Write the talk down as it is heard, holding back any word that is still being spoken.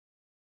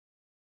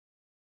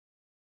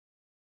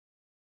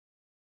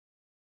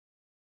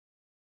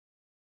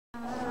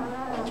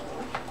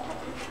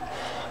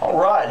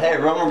Alright, hey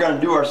everyone, we're going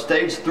to do our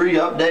stage 3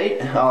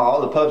 update.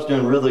 All the pups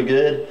doing really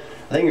good.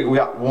 I think we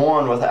got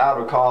one without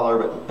a collar,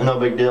 but no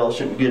big deal.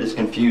 Shouldn't get us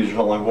confused.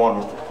 Only one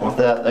with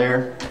that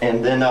there.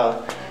 And then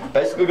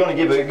basically going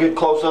to give a good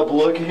close-up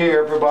look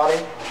here,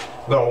 everybody.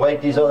 We're going to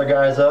wake these other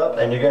guys up,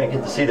 and you're going to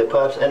get to see the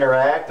pups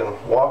interact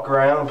and walk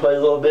around and play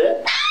a little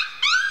bit.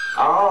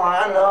 Oh,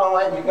 I know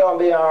it. You're going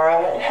to be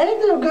alright. Hey,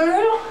 little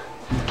girl.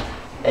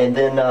 And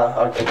then,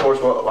 of course,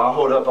 I'll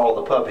hold up all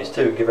the puppies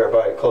too. Give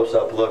everybody a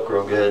close-up look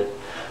real good.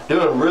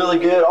 Doing really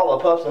good. All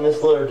the pups in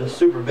this litter are just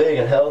super big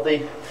and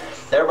healthy.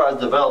 Everybody's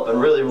developing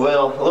really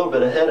well. A little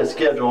bit ahead of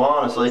schedule,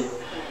 honestly.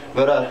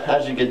 But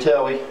as you can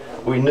tell,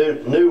 we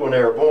knew when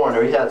they were born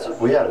we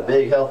had a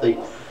big, healthy,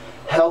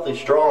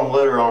 strong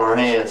litter on our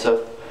hands.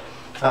 So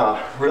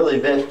really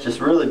big,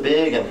 just really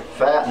big and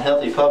fat and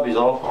healthy puppies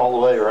all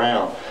the way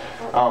around.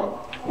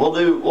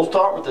 We'll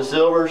start with the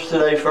silvers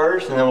today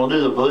first, and then we'll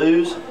do the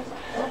blues,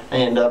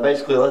 and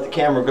basically let the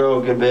camera go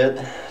a good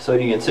bit so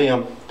you can see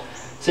them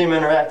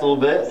interact a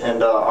little bit.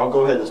 And I'll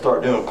go ahead and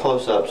start doing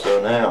close-ups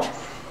now.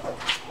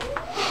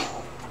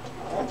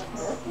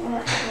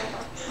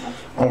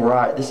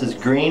 Alright, this is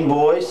green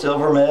boy,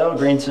 silver male,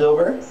 green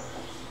silver.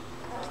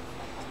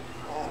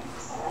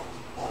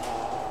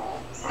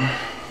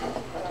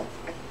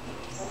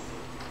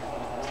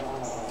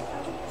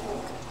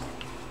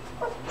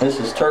 This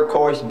is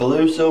turquoise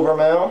blue silver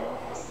male.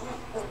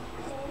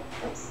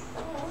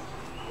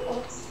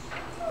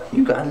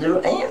 You got a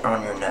little ant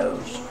on your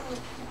nose.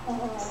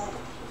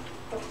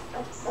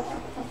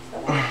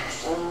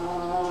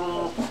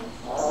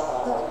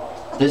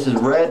 This is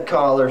red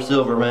collar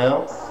silver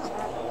male.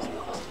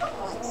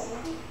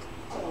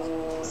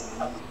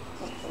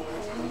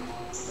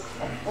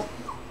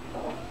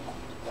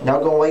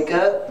 Y'all gonna wake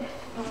up?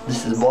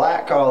 This is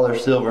black collar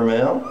silver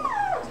male.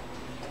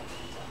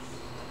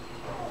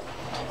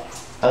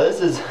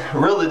 This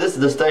is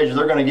the stage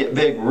they're gonna get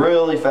big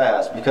really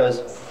fast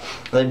because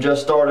they've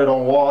just started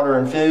on water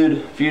and food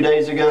a few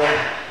days ago.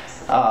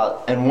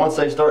 And once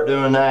they start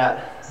doing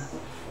that,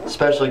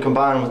 especially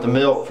combining with the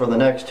milk for the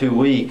next 2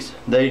 weeks,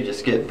 they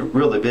just get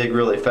really big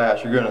really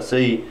fast. You're gonna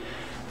see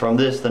from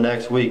this the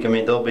next week, I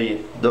mean,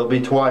 they'll be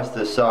twice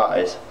this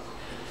size.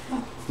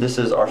 This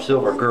is our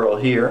silver girl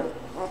here,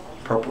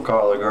 purple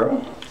collar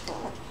girl.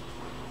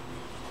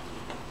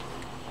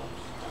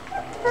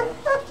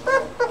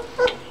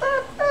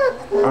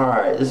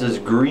 Alright, this is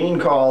green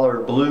collar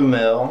blue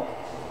male.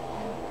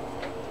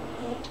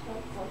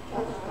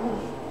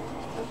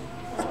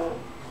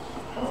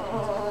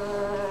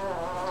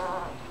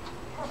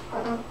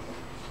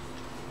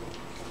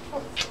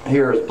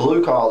 Here is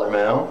blue collar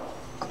male.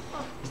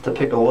 It's to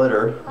pick a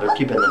litter. They're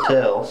keeping the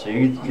tail, so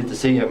you get to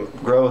see him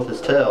grow with his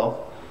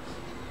tail.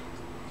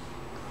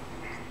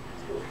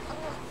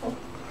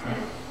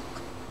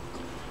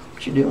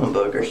 What you doing,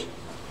 boogers?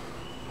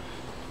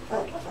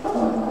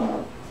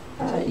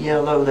 Is that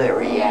yellow?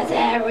 There he is.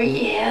 There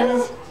he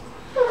is.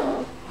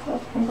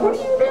 What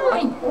are you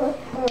doing?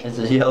 It's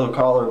a yellow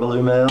collar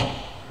blue male.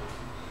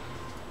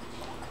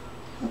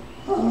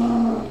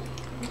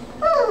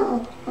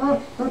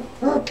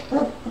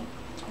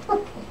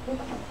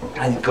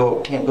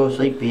 Can't go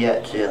sleepy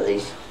yet,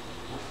 sillies.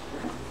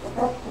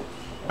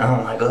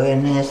 Oh my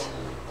goodness.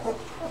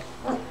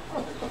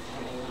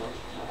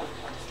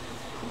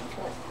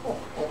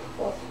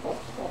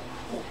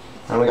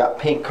 And we got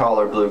pink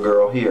collar blue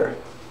girl here.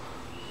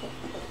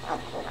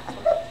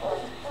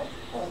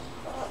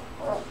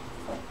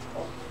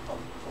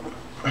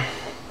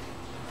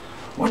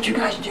 What you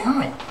guys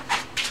doing?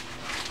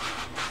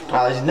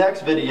 These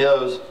next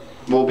videos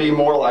will be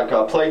more like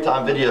a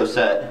playtime video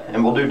set,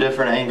 and we'll do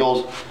different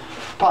angles.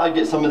 Probably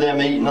get some of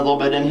them eating a little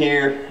bit in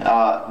here.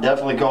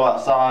 Definitely go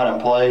outside and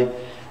play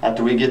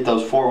after we get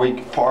those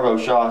 4-week parvo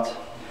shots,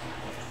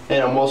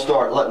 and we'll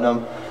start letting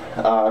them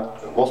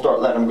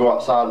go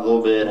outside a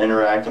little bit,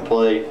 interact and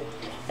play.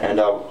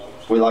 And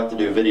we like to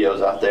do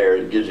videos out there.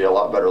 It gives you a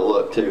lot better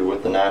look too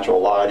with the natural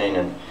lighting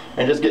and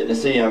just getting to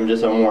see them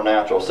just in a more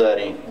natural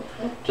setting,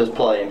 just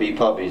play and be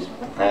puppies.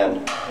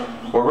 And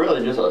we're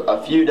really just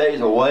a few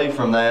days away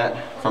from that,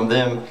 from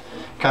them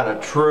kind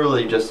of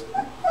truly just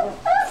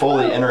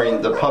fully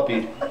entering the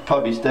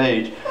puppy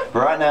stage. But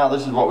right now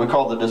this is what we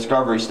call the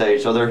discovery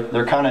stage. So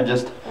they're kind of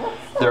just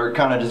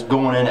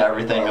going into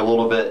everything a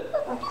little bit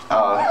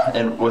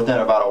and within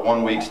about a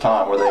 1 week's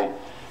time, where they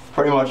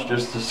pretty much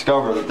just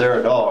discover that they're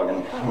a dog.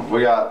 And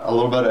we got a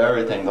little bit of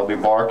everything. They'll be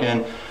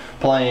barking,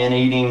 playing,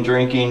 eating,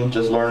 drinking,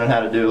 just learning how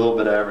to do a little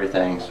bit of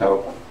everything.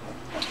 So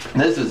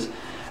this is,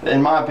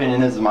 in my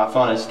opinion, this is my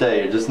funnest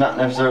stage. It's not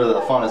necessarily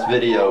the funnest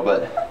video,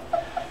 but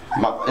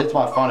it's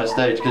my funnest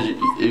stage because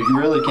you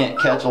really can't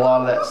catch a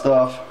lot of that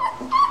stuff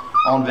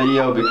on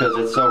video because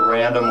it's so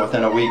random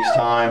within a week's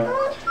time.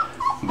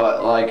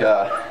 But like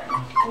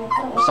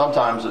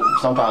sometimes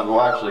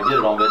we'll actually get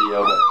it on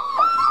video. But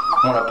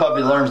when a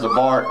puppy learns to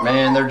bark,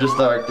 man, they're just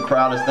like the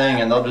proudest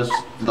thing, and they'll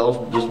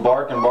just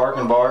bark and bark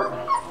and bark,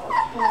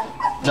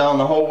 telling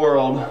the whole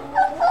world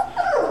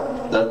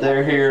that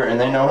they're here and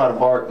they know how to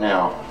bark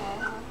now.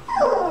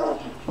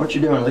 What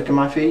you doing? Licking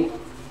my feet?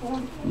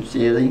 You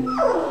silly.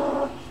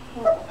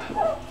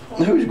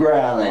 Who's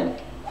growling?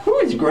 Who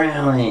is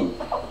growling?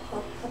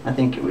 I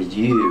think it was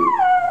you.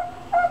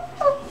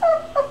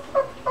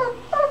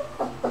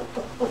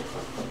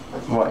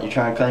 What, you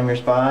trying to claim your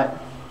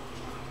spot?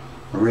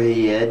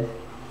 Red.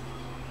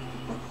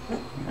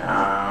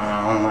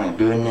 Oh my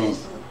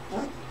goodness.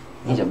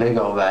 He's a big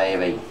old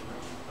baby.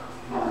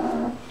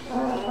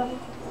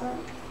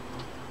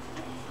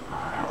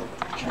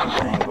 Change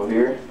the angle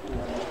here.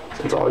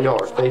 Since all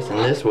y'all are facing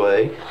this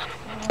way.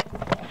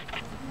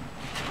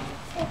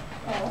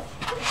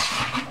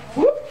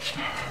 Whoop.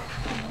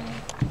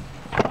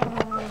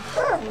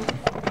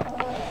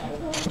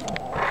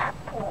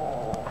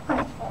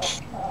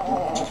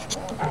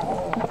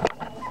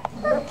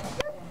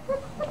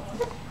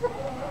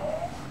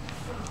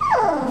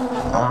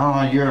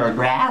 Oh, you're a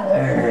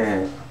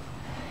growler.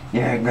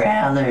 You're a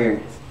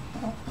growler.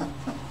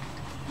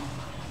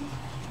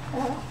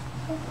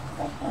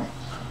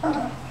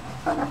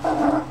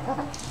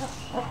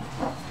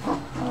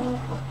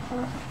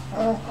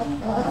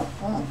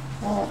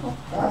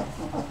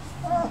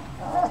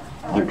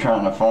 They're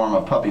trying to form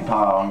a puppy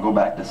pile and go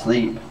back to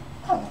sleep.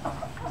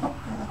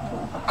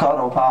 A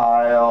cuddle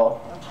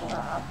pile.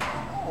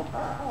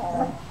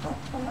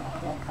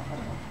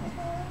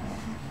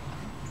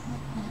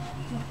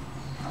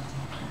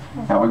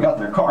 Now we got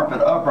their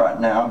carpet up right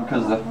now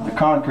because the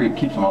concrete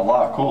keeps them a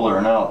lot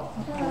cooler now.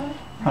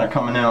 Kind of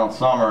coming in on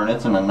summer and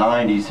it's in the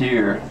 90s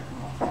here.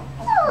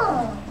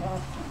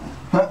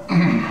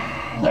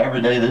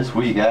 Every day this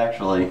week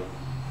actually.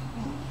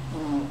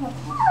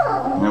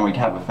 And then we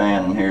have a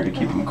fan in here to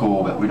keep them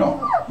cool, but we don't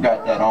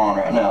got that on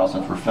right now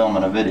since we're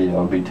filming a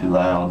video. It'd be too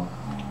loud.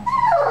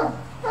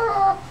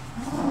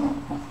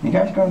 You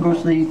guys gonna go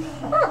sleep?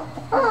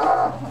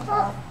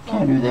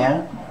 Can't do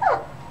that.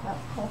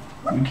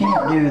 You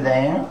can't do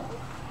that.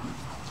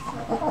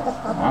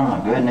 Oh my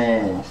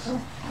goodness.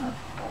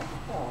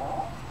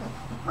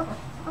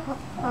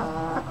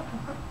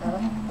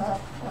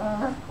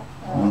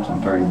 And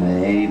some pretty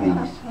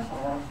babies.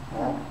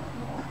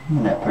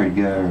 Isn't that pretty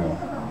girl?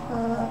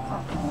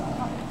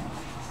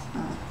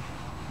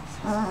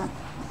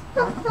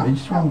 We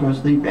just want to go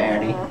sleep,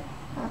 Daddy.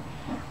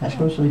 Let's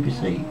go sleepy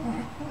sleep.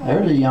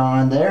 There's a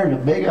yawn. There's a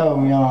big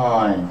old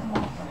yawn.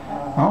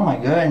 Oh my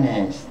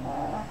goodness.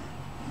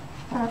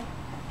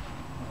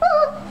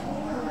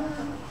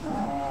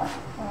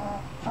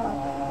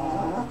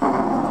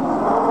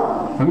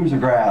 Who's a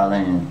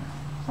growling?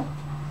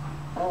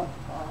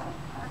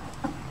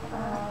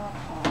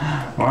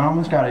 Well, I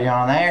almost got a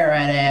yawn there,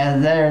 right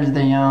as there's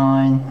the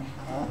yawn.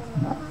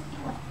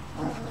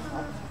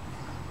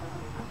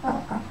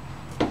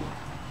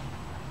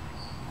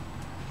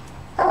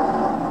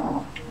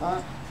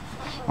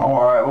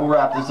 Alright, we'll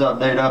wrap this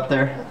update up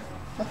there.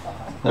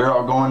 They're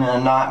all going into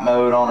night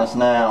mode on us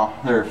now.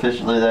 They're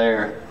officially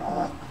there.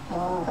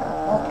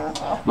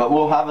 But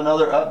we'll have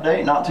another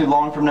update not too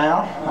long from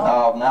now.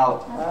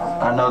 Now,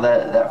 I know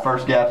that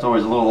first gap's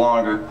always a little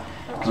longer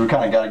because we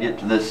kind of got to get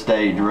to this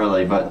stage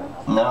really, but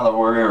now that we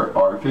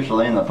are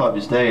officially in the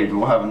puppy stage,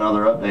 we'll have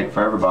another update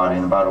for everybody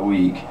in about a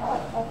week.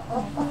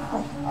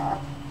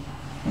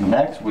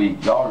 Next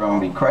week, y'all are going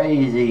to be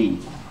crazy.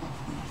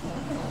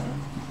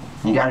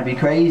 You got to be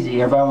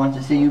crazy. Everybody wants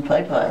to see you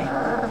play.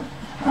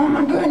 Oh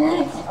my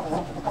goodness.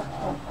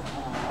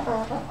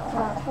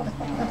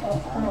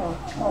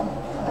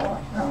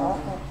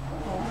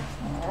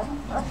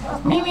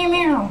 Meow, meow,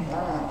 meow.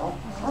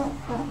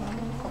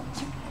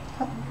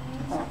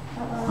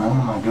 Oh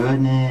my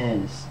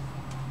goodness.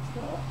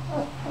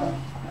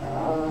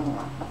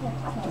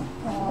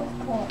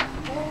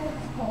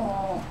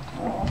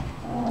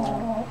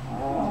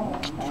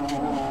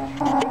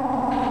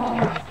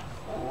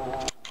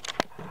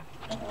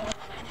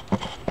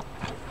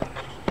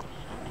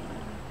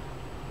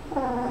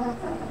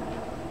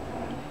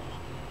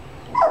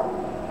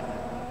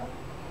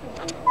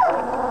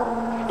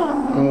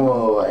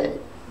 Boy.